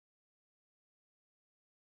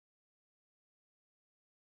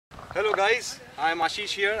Hello guys, I am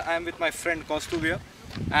Ashish here. I am with my friend Kaustubh here,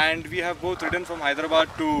 and we have both ridden from Hyderabad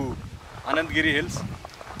to Anandgiri Hills.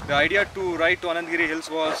 The idea to ride to Anandgiri Hills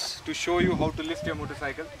was to show you how to lift your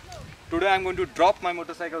motorcycle. Today I am going to drop my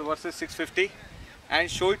motorcycle versus 650 and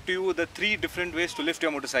show it to you the 3 different ways to lift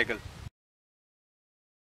your motorcycle.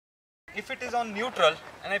 If it is on neutral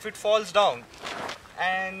and if it falls down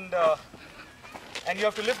and you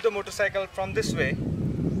have to lift the motorcycle from this way,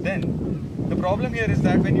 then the problem here is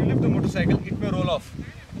that when you lift the motorcycle, it may roll off.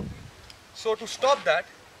 So to stop that,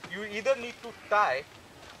 you either need to tie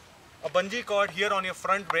a bungee cord here on your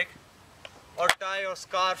front brake, or tie your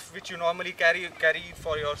scarf which you normally carry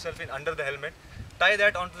for yourself in under the helmet. Tie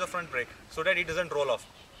that onto the front brake so that it doesn't roll off.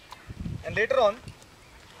 And later on,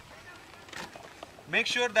 make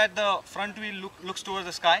sure that the front wheel looks towards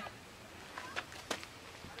the sky.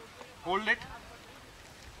 Hold it.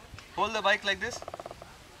 Hold the bike like this.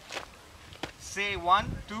 Say 1,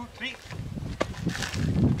 2, 3.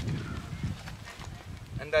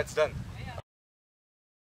 And that's done.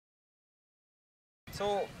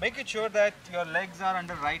 So make it sure that your legs are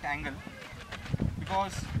under right angle,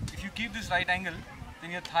 because if you keep this right angle,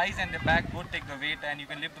 then your thighs and the back both take the weight and you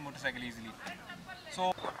can lift the motorcycle easily.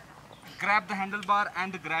 So grab the handlebar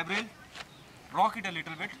and the grab rail, rock it a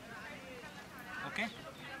little bit. Okay.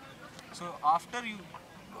 So after you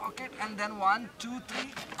rock it, and then 1, 2,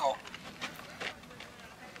 3, go.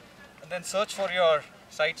 And then search for your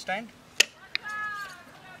side stand.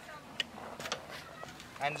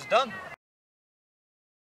 And it's done.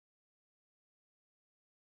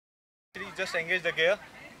 Just engage the gear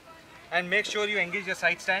and make sure you engage your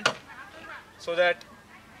side stand, so that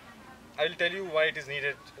I will tell you why it is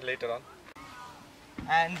needed later on.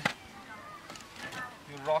 And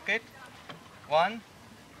you rock it, 1,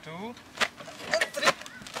 2, and 3,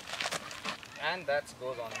 and that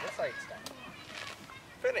goes on the side stand.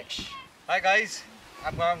 Finish. Hi guys,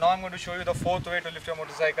 now I'm going to show you the 4th way to lift your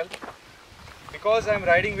motorcycle. Because I'm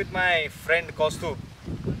riding with my friend Kaustubh,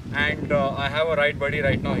 and I have a ride buddy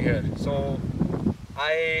right now here, so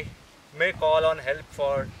I may call on help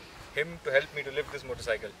for him to help me to lift this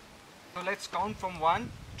motorcycle. So let's count from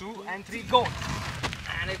 1, 2 and 3, go!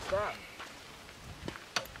 And it's done.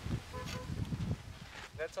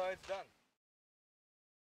 That's how it's done.